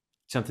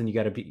something you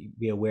got to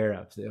be aware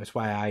of. That's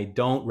why I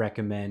don't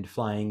recommend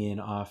flying in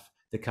off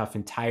the cuff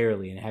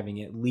entirely and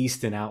having at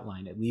least an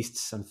outline, at least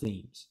some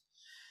themes.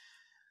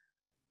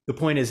 The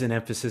point is an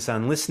emphasis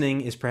on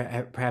listening is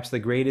perhaps the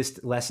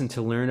greatest lesson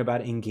to learn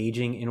about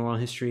engaging in oral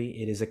history.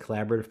 It is a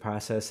collaborative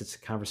process. It's a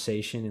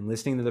conversation, and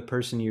listening to the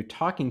person you're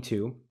talking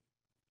to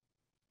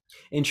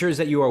ensures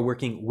that you are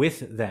working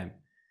with them.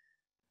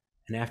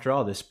 And after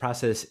all, this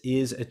process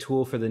is a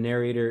tool for the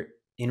narrator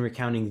in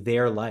recounting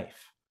their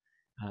life.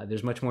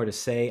 There's much more to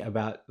say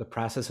about the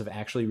process of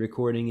actually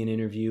recording an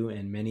interview,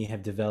 and many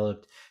have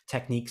developed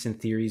techniques and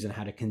theories on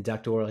how to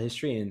conduct oral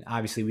history. And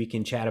obviously, we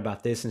can chat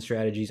about this and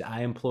strategies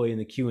I employ in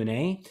the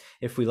Q&A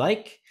if we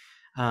like.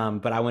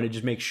 But I want to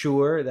just make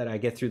sure that I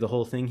get through the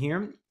whole thing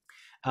here.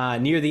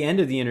 Near the end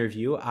of the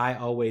interview, I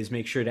always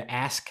make sure to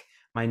ask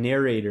my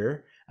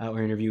narrator or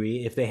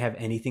interviewee if they have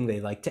anything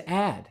they'd like to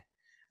add.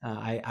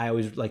 I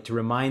always like to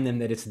remind them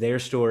that it's their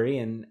story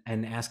and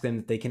ask them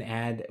that they can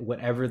add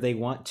whatever they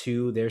want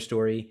to their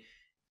story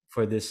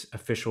for this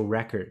official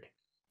record.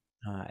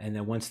 And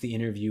then once the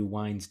interview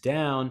winds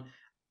down,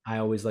 I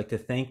always like to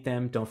thank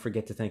them. Don't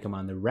forget to thank them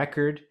on the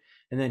record,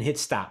 and then hit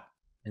stop.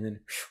 And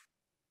then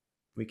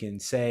we can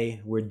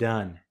say we're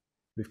done.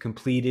 We've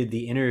completed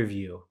the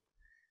interview,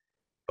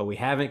 but we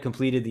haven't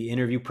completed the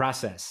interview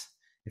process.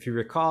 If you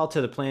recall to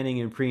the planning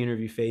and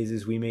pre-interview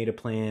phases, we made a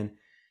plan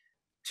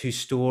to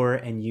store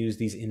and use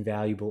these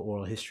invaluable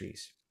oral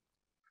histories.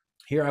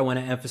 Here, I want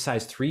to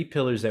emphasize 3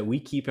 pillars that we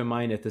keep in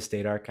mind at the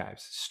State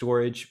Archives: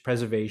 storage,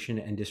 preservation,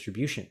 and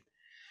distribution.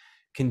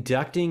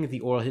 Conducting the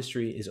oral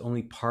history is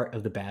only part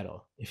of the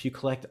battle. If you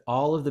collect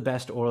all of the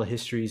best oral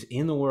histories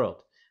in the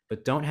world,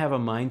 but don't have a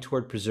mind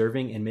toward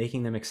preserving and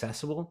making them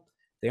accessible,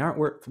 they aren't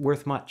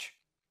worth much.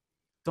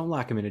 Don't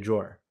lock them in a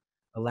drawer.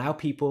 Allow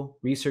people,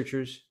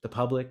 researchers, the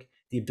public,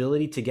 the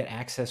ability to get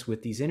access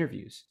with these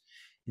interviews.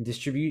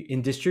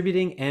 In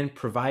distributing and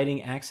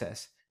providing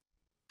access,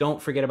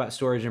 don't forget about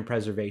storage and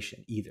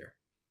preservation either.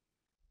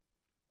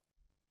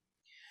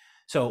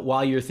 So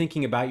while you're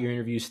thinking about your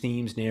interviews,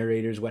 themes,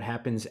 narrators, what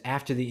happens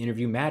after the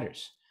interview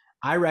matters.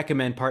 I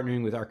recommend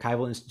partnering with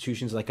archival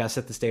institutions like us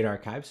at the State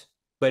Archives.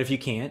 But if you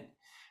can't,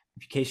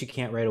 in case you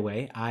can't right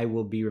away, I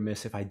will be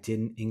remiss if I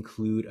didn't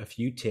include a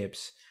few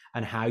tips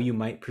on how you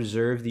might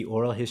preserve the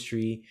oral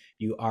history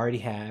you already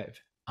have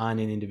on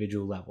an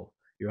individual level,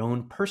 your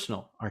own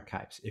personal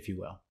archives, if you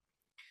will.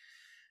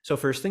 So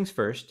first things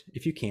first,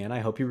 if you can, I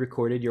hope you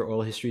recorded your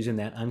oral histories in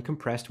that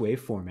uncompressed WAV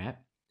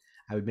format.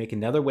 I would make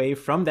another WAV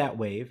from that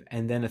WAV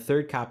and then a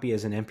third copy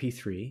as an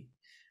MP3,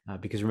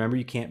 because remember,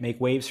 you can't make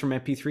WAVs from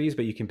MP3s,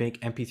 but you can make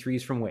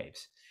MP3s from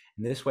WAVs.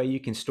 And this way you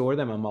can store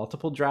them on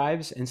multiple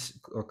drives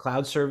or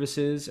cloud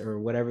services or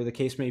whatever the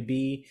case may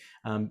be,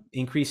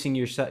 increasing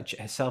your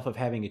self of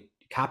having a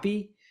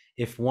copy.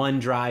 If one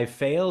drive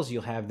fails,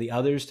 you'll have the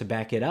others to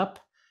back it up.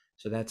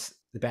 So that's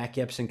the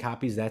backups and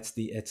copies.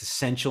 It's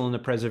essential in the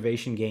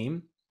preservation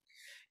game.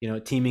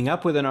 Teaming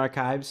up with an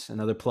archives,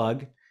 another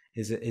plug,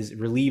 is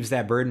relieves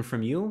that burden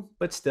from you,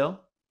 but still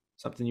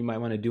something you might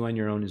want to do on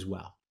your own as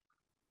well.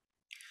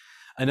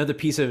 Another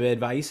piece of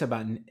advice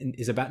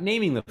is about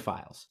naming the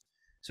files.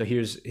 So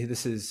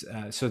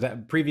so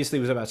that previously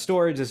was about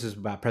storage. This is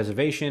about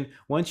preservation.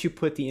 Once you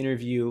put the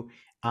interview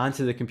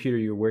onto the computer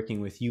you're working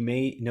with, you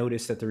may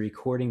notice that the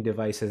recording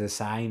device has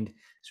assigned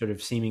sort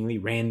of seemingly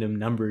random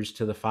numbers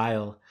to the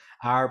file.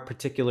 Our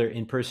particular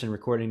in-person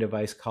recording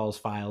device calls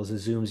files a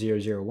Zoom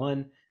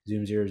 001,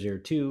 Zoom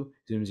 002,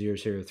 Zoom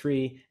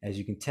 003. As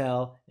you can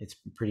tell, it's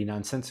pretty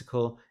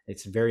nonsensical,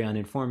 it's very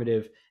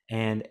uninformative,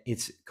 and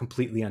it's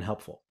completely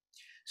unhelpful.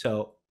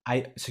 So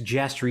I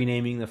suggest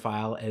renaming the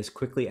file as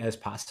quickly as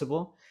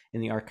possible.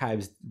 In the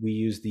archives, we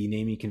use the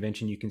naming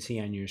convention you can see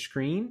on your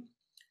screen.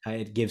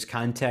 It gives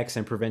context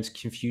and prevents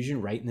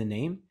confusion right in the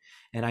name.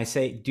 And I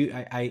say,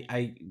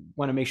 I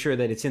want to make sure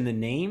that it's in the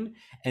name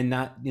and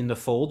not in the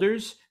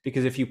folders,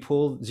 because if you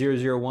pull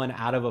 001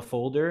 out of a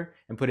folder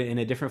and put it in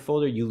a different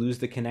folder, you lose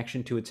the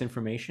connection to its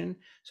information.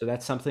 So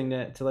that's something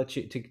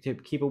to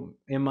keep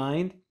in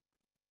mind.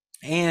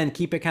 And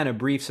keep it kind of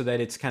brief so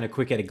that it's kind of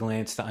quick at a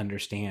glance to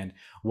understand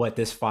what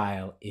this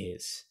file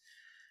is.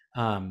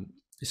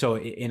 So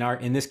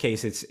in this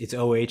case, it's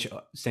OH,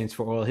 stands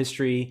for oral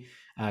history.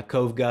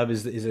 CovGov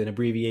is an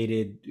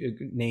abbreviated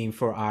name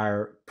for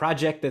our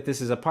project that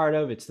this is a part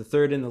of. It's the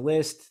third in the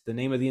list. The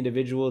name of the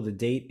individual, the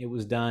date it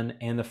was done,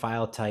 and the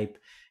file type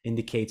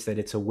indicates that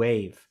it's a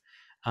WAV.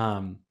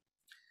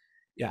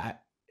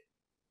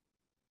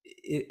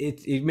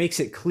 It makes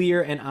it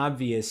clear and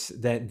obvious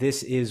that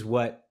this is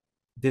what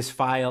this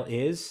file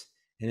is,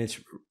 and it's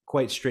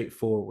quite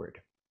straightforward.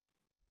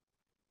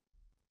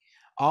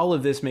 All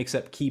of this makes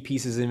up key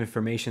pieces of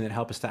information that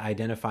help us to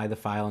identify the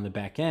file on the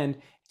back end.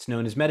 It's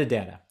known as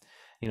metadata.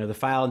 The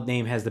file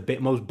name has the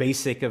most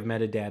basic of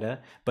metadata,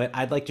 but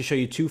I'd like to show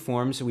you two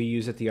forms we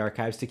use at the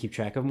archives to keep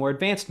track of more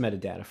advanced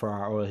metadata for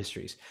our oral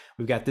histories.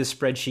 We've got this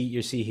spreadsheet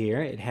you see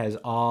here. It has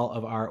all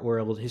of our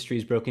oral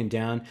histories broken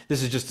down.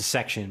 This is just a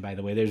section, by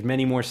the way. There's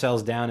many more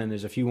cells down and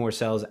there's a few more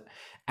cells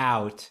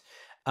out.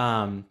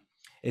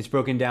 It's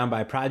broken down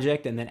by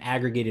project and then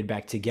aggregated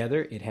back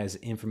together. It has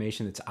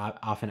information that's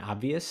often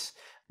obvious,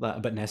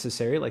 but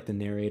necessary, like the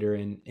narrator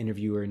and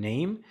interviewer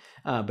name.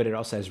 But it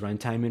also has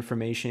runtime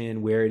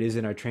information, where it is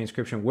in our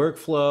transcription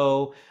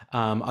workflow,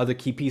 other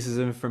key pieces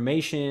of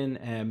information,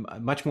 and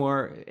much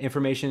more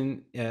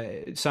information,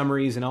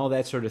 summaries, and all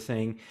that sort of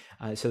thing.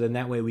 So then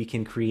that way we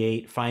can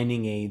create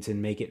finding aids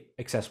and make it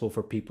accessible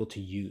for people to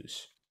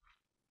use.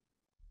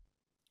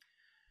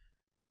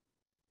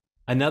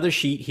 Another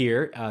sheet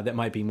here that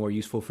might be more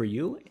useful for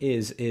you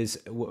is as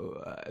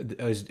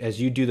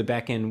you do the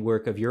back-end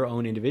work of your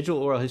own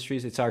individual oral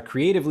histories, it's our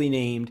creatively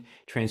named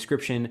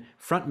transcription,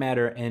 front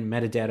matter, and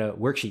metadata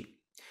worksheet.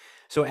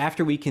 So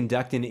after we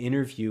conduct an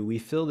interview, we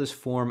fill this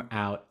form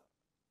out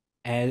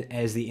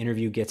as the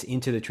interview gets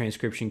into the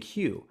transcription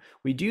queue.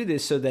 We do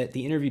this so that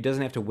the interview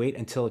doesn't have to wait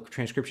until a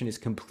transcription is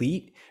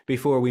complete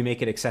before we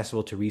make it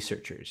accessible to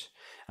researchers.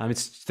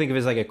 Think of it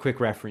as like a quick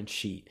reference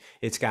sheet.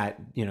 It's got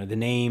the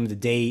name, the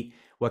date,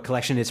 what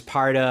collection it's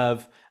part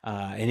of,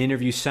 an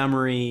interview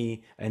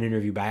summary, an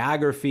interview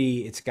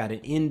biography. It's got an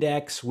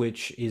index,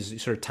 which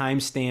is sort of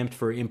time-stamped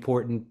for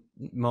important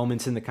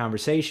moments in the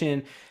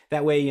conversation.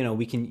 That way,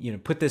 we can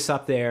put this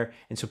up there,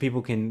 and so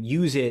people can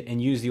use it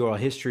and use the oral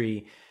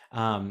history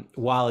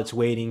while it's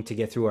waiting to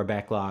get through our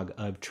backlog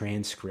of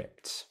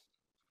transcripts.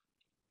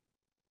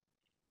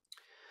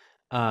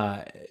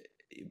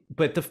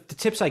 But the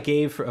tips I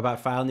gave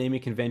about file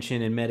naming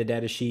convention and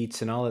metadata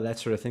sheets and all of that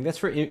sort of thing, that's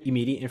for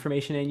immediate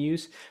information and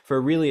use.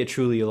 For really a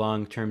truly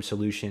long-term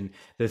solution,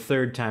 the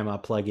third time I'll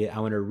plug it, I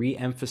want to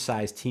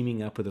re-emphasize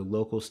teaming up with a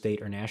local,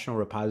 state, or national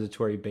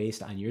repository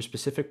based on your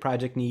specific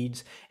project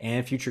needs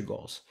and future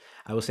goals.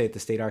 I will say at the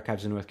State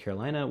Archives of North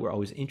Carolina, we're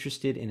always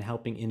interested in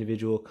helping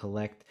individuals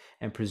collect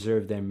and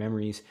preserve their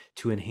memories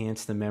to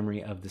enhance the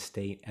memory of the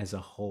state as a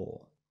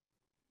whole.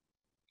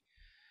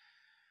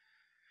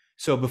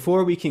 So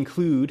before we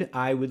conclude,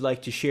 I would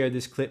like to share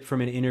this clip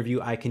from an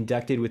interview I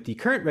conducted with the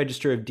current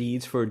Register of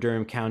Deeds for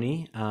Durham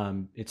County.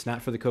 It's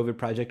not for the COVID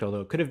project, although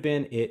it could have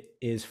been. It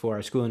is for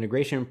our school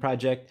integration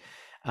project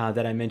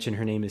that I mentioned.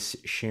 Her name is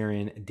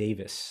Sharon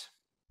Davis.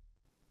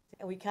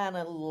 We kind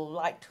of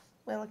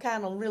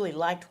really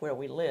liked where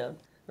we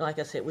lived. Like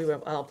I said, we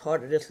were all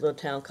part of this little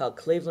town called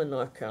Cleveland,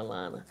 North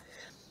Carolina.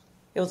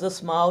 It was a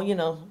small,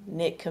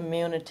 knit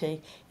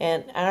community,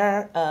 and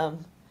our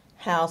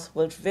house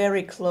was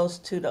very close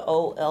to the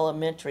old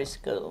elementary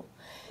school.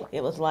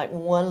 It was like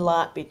one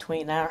lot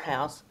between our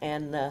house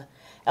and the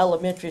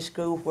elementary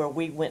school where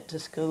we went to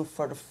school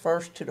for the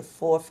first to the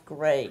fourth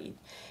grade.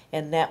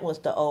 And that was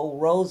the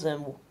old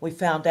Rosen. We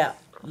found out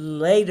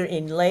later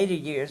in later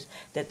years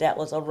that that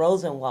was a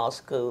Rosenwald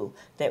school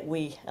that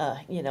we,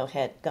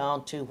 had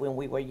gone to when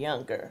we were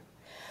younger.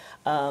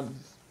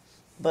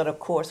 But of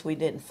course, we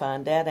didn't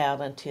find that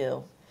out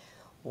until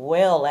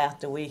well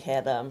after we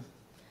had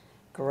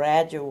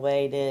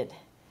graduated.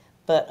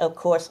 But of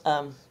course,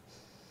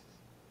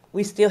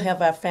 we still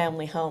have our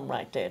family home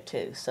right there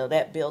too. So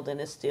that building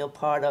is still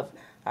part of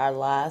our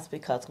lives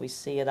because we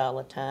see it all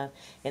the time,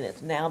 and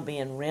it's now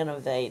being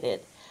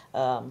renovated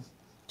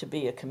to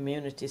be a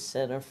community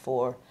center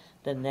for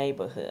the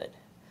neighborhood.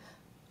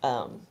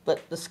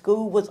 But the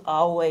school was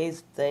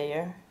always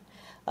there.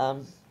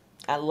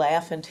 I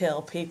laugh and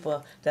tell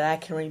people that I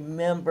can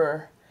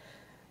remember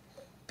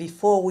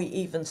before we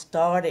even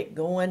started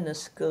going to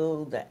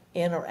school, the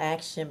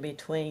interaction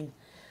between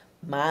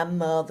my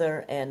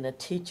mother and the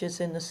teachers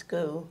in the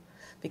school,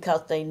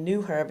 because they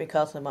knew her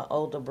because of my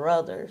older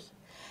brothers.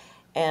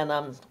 And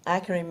I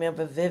can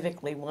remember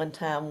vividly one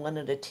time one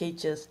of the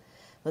teachers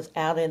was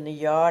out in the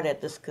yard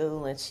at the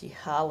school, and she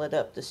hollered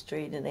up the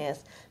street and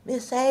asked,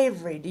 "Miss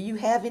Avery, do you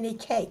have any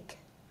cake?"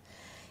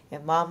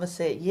 And Mama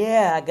said,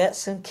 "Yeah, I got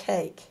some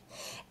cake."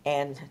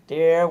 And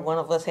there, one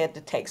of us had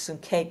to take some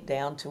cake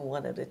down to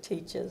one of the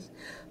teachers.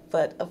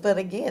 But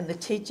again, the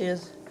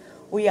teachers,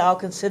 we all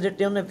considered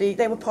them to be,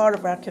 they were part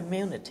of our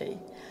community.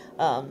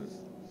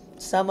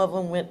 Some of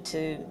them went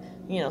to,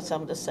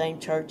 some of the same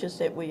churches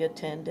that we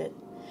attended.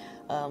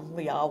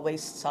 We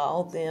always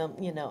saw them,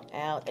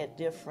 out at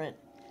different,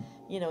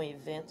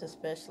 events,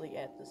 especially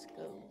at the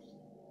schools.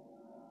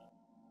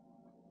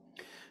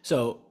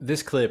 So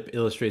this clip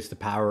illustrates the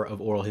power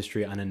of oral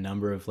history on a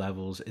number of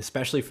levels,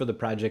 especially for the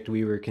project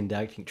we were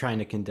trying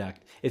to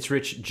conduct. It's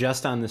rich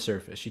just on the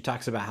surface. She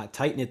talks about how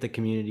tight-knit the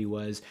community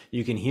was.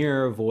 You can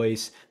hear her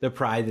voice, the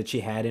pride that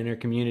she had in her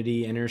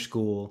community and her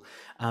school.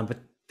 But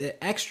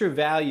the extra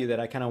value that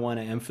I kind of want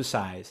to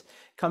emphasize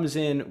comes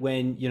in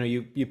when,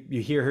 you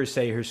hear her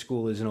say her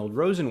school is an old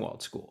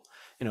Rosenwald school.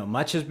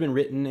 Much has been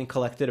written and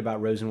collected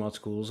about Rosenwald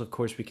schools. Of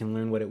course, we can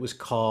learn what it was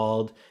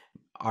called,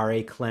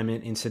 R.A.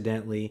 Clement,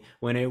 incidentally,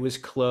 when it was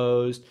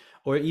closed,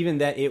 or even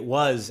that it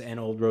was an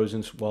old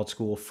Rosenwald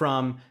school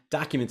from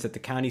documents that the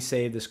county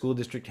saved, the school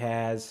district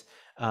has,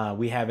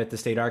 we have at the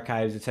state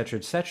archives, et cetera,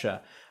 et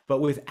cetera.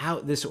 But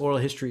without this oral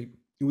history,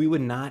 we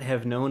would not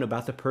have known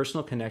about the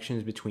personal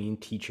connections between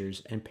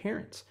teachers and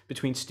parents,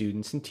 between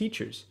students and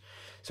teachers.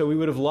 So we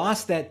would have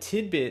lost that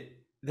tidbit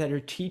that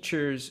her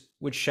teachers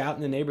would shout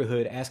in the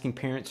neighborhood asking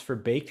parents for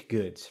baked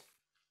goods.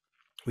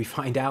 We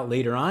find out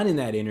later on in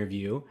that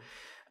interview,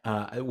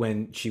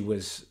 when she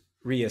was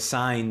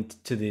reassigned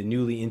to the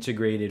newly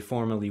integrated,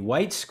 formerly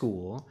white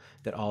school,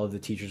 that all of the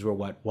teachers were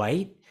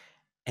white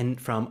and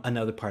from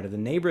another part of the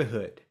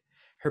neighborhood.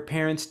 Her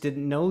parents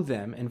didn't know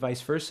them and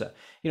vice versa.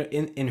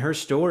 In her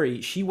story,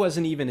 she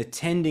wasn't even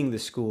attending the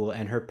school,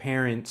 and her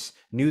parents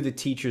knew the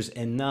teachers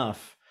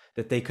enough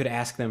that they could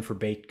ask them for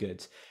baked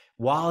goods.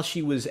 While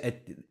she was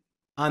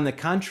on the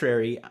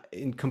contrary,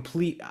 in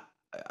complete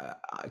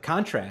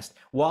contrast,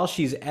 while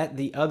she's at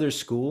the other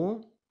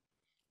school,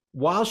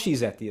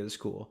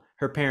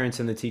 her parents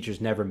and the teachers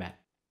never met.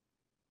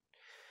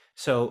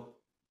 So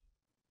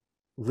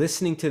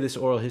listening to this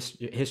oral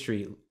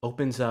history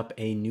opens up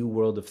a new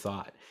world of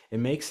thought. It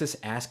makes us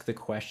ask the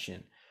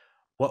question,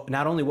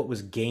 not only what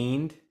was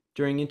gained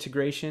during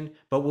integration,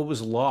 but what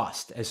was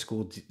lost as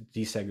school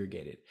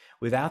desegregated.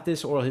 Without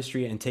this oral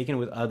history and taken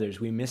with others,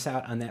 we miss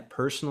out on that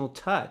personal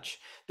touch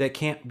that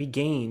can't be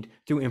gained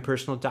through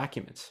impersonal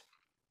documents.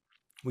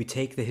 We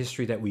take the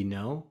history that we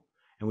know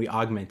and we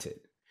augment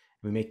it.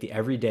 We make the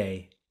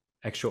everyday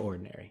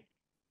extraordinary.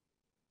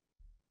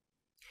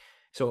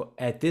 So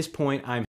at this point, I'm